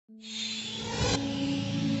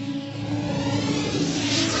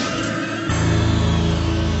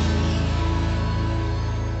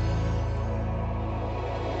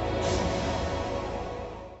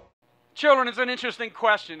Children, it's an interesting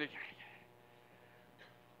question to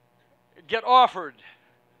get offered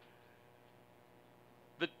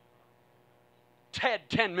the TED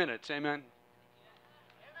 10 minutes, amen?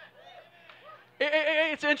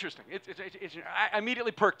 It's interesting. I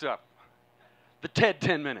immediately perked up. The TED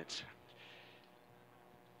 10 minutes.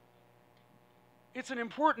 It's an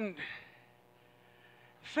important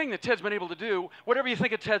thing that Ted's been able to do. Whatever you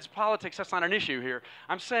think of Ted's politics, that's not an issue here.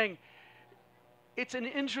 I'm saying it's an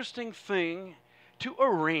interesting thing to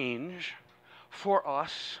arrange for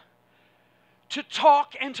us to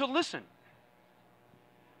talk and to listen,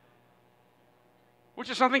 which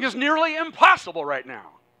is something that's nearly impossible right now.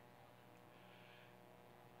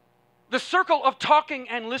 The circle of talking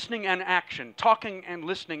and listening and action, talking and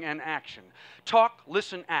listening and action, talk,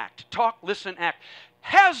 listen, act, talk, listen, act,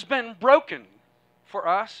 has been broken for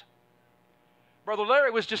us. Brother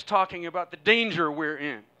Larry was just talking about the danger we're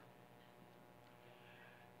in.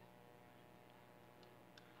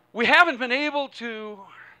 We haven't been able to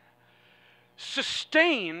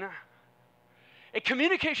sustain a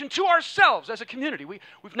communication to ourselves as a community. We've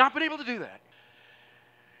not been able to do that.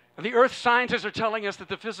 The earth scientists are telling us that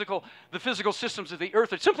the physical systems of the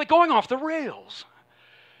earth are simply going off the rails.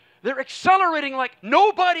 They're accelerating like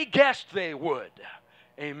nobody guessed they would.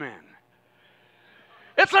 Amen.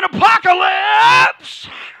 It's an apocalypse!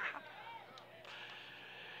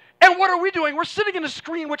 And what are we doing? We're sitting in a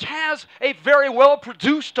screen which has a very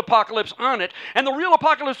well-produced apocalypse on it, and the real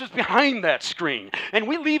apocalypse is behind that screen. And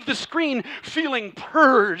we leave the screen feeling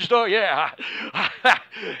purged. Oh, yeah.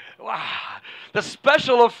 Wow. The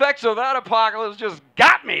special effects of that apocalypse just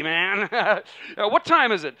got me, man. What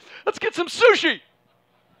time is it? Let's get some sushi.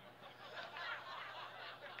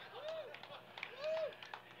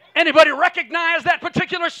 Anybody recognize that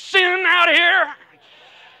particular sin out here?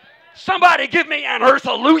 Somebody give me an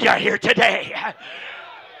earth-alleluia here today.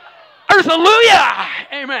 Earth-alleluia!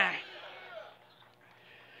 Amen.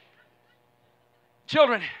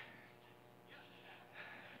 Children,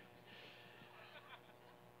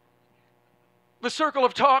 the circle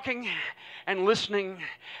of talking and listening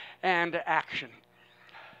and action.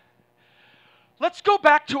 Let's go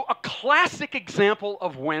back to a classic example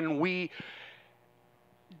of when we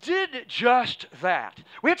did just that.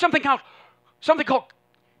 We had something called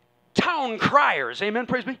town criers. Amen,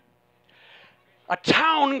 praise be. A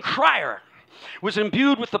town crier was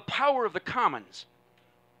imbued with the power of the commons.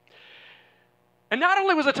 And not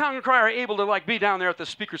only was a town crier able to be down there at the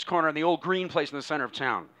speaker's corner in the old green place in the center of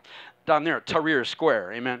town, down there at Crier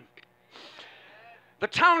Square, amen. The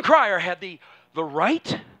town crier had the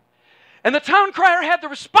right, and the town crier had the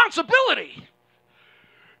responsibility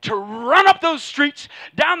to run up those streets,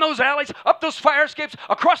 down those alleys, up those fire escapes,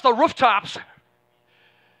 across the rooftops.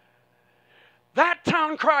 That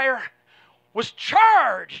town crier was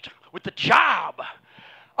charged with the job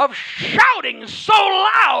of shouting so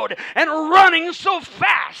loud and running so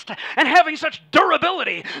fast and having such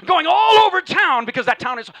durability going all over town because that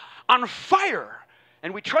town is on fire.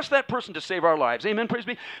 And we trust that person to save our lives. Amen, praise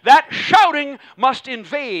be. That shouting must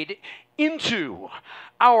invade into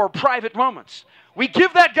our private moments. We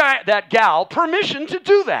give that guy, that gal, permission to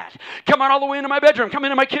do that. Come on all the way into my bedroom. Come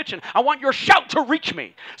into my kitchen. I want your shout to reach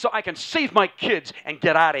me so I can save my kids and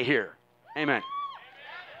get out of here. Amen.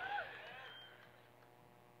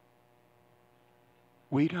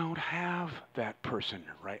 We don't have that person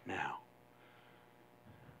right now.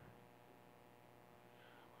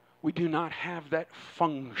 We do not have that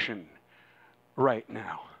function right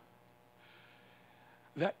now.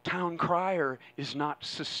 That town crier is not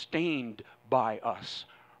sustained by us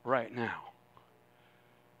right now.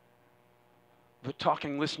 The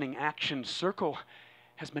talking, listening, action circle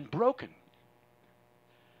has been broken.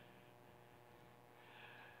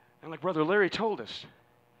 And like Brother Larry told us,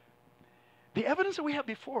 the evidence that we have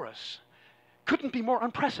before us couldn't be more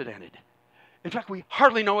unprecedented. In fact, we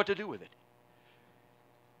hardly know what to do with it.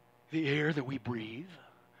 The air that we breathe,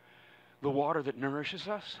 the water that nourishes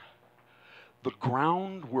us, the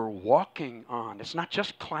ground we're walking on. It's not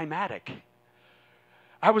just climatic.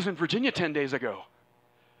 I was in Virginia 10 days ago.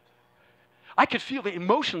 I could feel the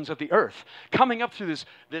emotions of the earth coming up through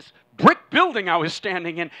this brick building I was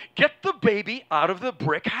standing in. Get the baby out of the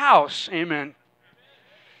brick house. Amen.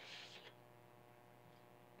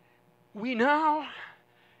 We now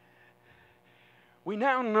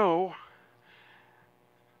know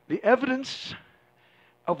the evidence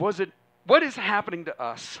of what is happening to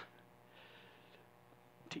us,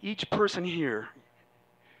 to each person here,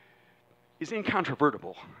 is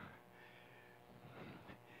incontrovertible.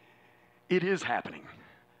 It is happening.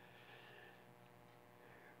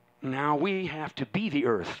 Now we have to be the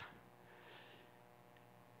earth.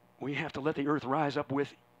 We have to let the earth rise up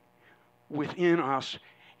within us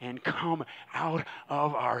and come out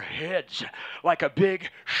of our heads like a big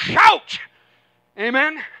shout.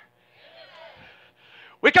 Amen?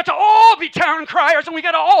 We got to all be town criers, and we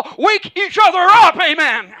got to all wake each other up.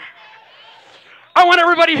 Amen? I want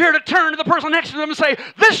everybody here to turn to the person next to them and say,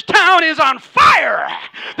 this town is on fire.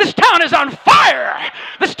 This town is on fire.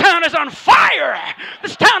 This town is on fire.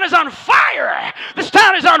 This town is on fire. This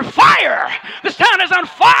town is on fire. This town is on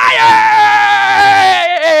fire.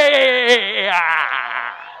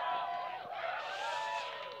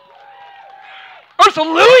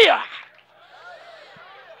 Hallelujah.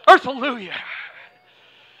 Hallelujah.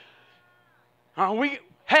 We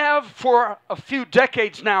have for a few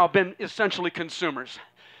decades now been essentially consumers.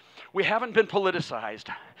 We haven't been politicized.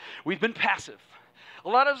 We've been passive. A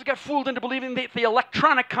lot of us got fooled into believing that the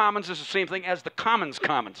electronic commons is the same thing as the commons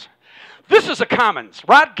commons. This is a commons.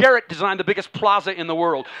 Rod Garrett designed the biggest plaza in the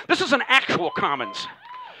world. This is an actual commons.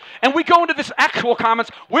 And we go into this actual commons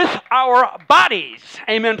with our bodies.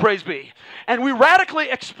 Amen, praise be. And we radically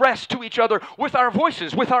express to each other with our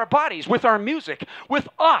voices, with our bodies, with our music, with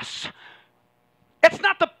us. It's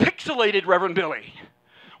not the pixelated Reverend Billy.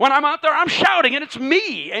 When I'm out there, I'm shouting, and it's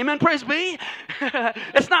me. Amen, praise be.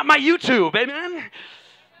 It's not my YouTube. Amen.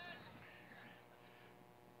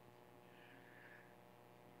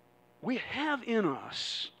 We have in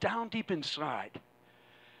us, down deep inside,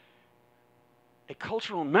 a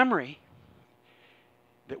cultural memory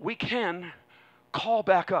that we can call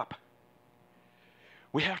back up.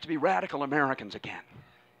 We have to be radical Americans again.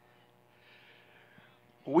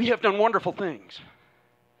 We have done wonderful things.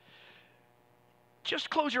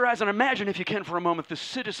 Just close your eyes and imagine, if you can, for a moment, the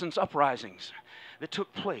citizens' uprisings that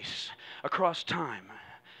took place across time.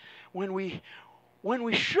 When we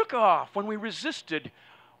shook off, when we resisted,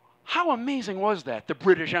 how amazing was that, the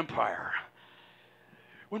British Empire?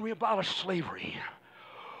 When we abolished slavery,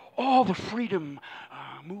 all the freedom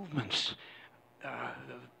movements,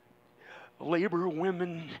 labor,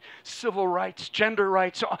 women, civil rights, gender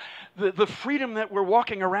rights, the freedom that we're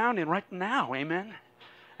walking around in right now, amen?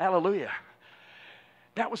 Hallelujah.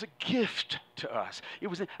 That was a gift to us. It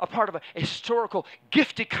was a part of a historical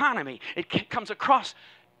gift economy. It comes across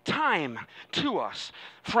time to us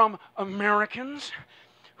from Americans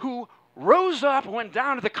who rose up, went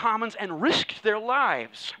down to the commons, and risked their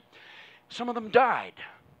lives. Some of them died.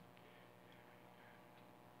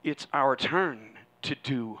 It's our turn to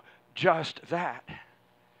do just that.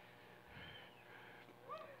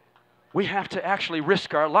 We have to actually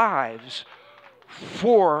risk our lives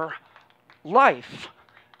for life.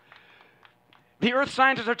 The earth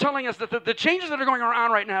scientists are telling us that the changes that are going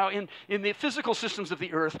on right now in the physical systems of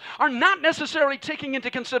the earth are not necessarily taking into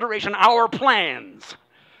consideration our plans.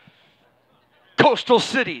 Coastal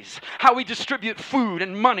cities, how we distribute food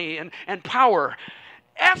and money and power.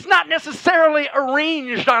 That's not necessarily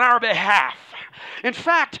arranged on our behalf. In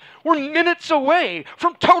fact, we're minutes away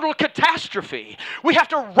from total catastrophe. We have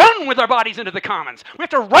to run with our bodies into the commons. We have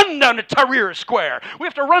to run down to Tahrir Square. We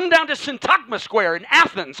have to run down to Syntagma Square in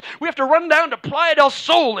Athens. We have to run down to Playa del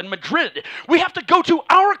Sol in Madrid. We have to go to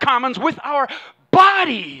our commons with our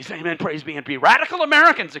bodies. Amen, praise be, and be radical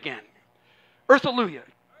Americans again. Hallelujah.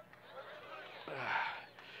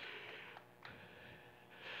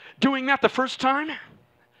 Doing that the first time,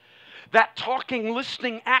 that talking,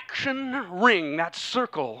 listening, action ring, that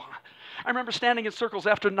circle. I remember standing in circles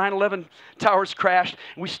after 9/11 towers crashed.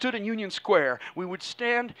 And we stood in Union Square. We would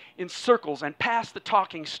stand in circles and pass the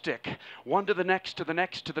talking stick, one to the next, to the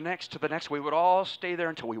next, to the next, to the next. We would all stay there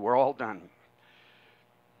until we were all done.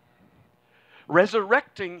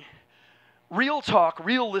 Resurrecting real talk,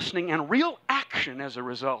 real listening, and real action as a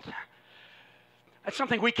result. That's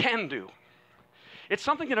something we can do. It's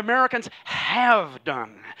something that Americans have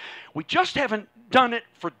done. We just haven't done it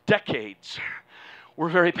for decades. We're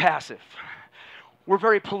very passive. We're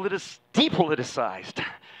very depoliticized.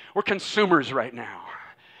 We're consumers right now.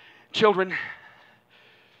 Children,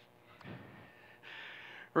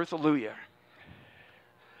 hallelujah.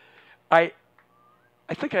 I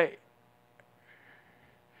think I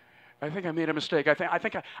made a mistake. I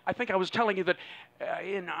think I was telling you that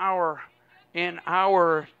in our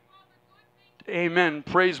amen,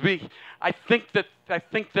 praise be. I think that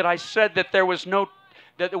I said that there was no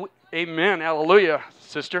amen, hallelujah,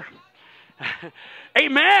 sister.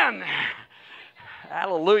 Amen.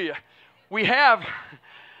 Hallelujah. We have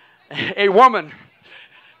a woman.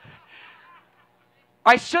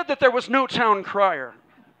 I said that there was no town crier.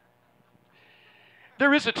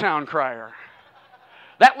 There is a town crier.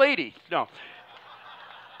 That lady, no.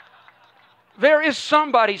 There is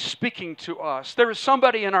somebody speaking to us. There is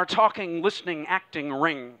somebody in our talking, listening, acting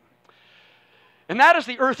ring. And that is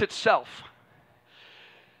the earth itself.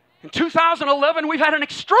 In 2011, we've had an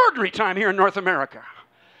extraordinary time here in North America.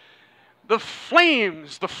 The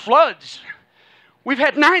flames, the floods. We've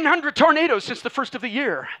had 900 tornadoes since the first of the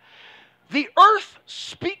year. The earth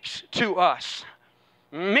speaks to us.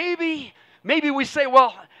 Maybe we say,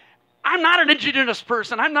 well, I'm not an indigenous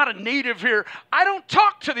person. I'm not a native here. I don't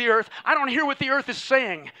talk to the earth. I don't hear what the earth is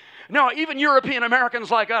saying. No, even European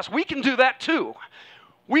Americans like us, we can do that too.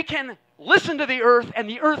 We can listen to the earth, and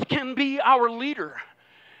the earth can be our leader.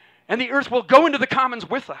 And the earth will go into the commons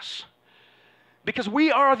with us. Because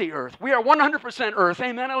we are the earth. We are 100% earth.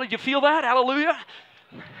 Amen. Did you feel that? Hallelujah.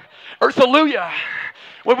 Earth-hallelujah.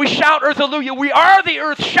 When we shout earth-hallelujah, we are the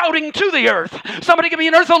earth shouting to the earth. Somebody give me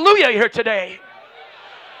an earth-hallelujah here today.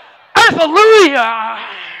 Earth-hallelujah.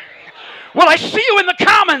 Will I see you in the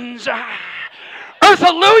commons?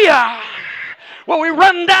 Earth-hallelujah. Will we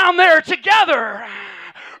run down there together?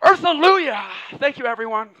 Earth-hallelujah. Thank you,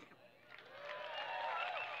 everyone.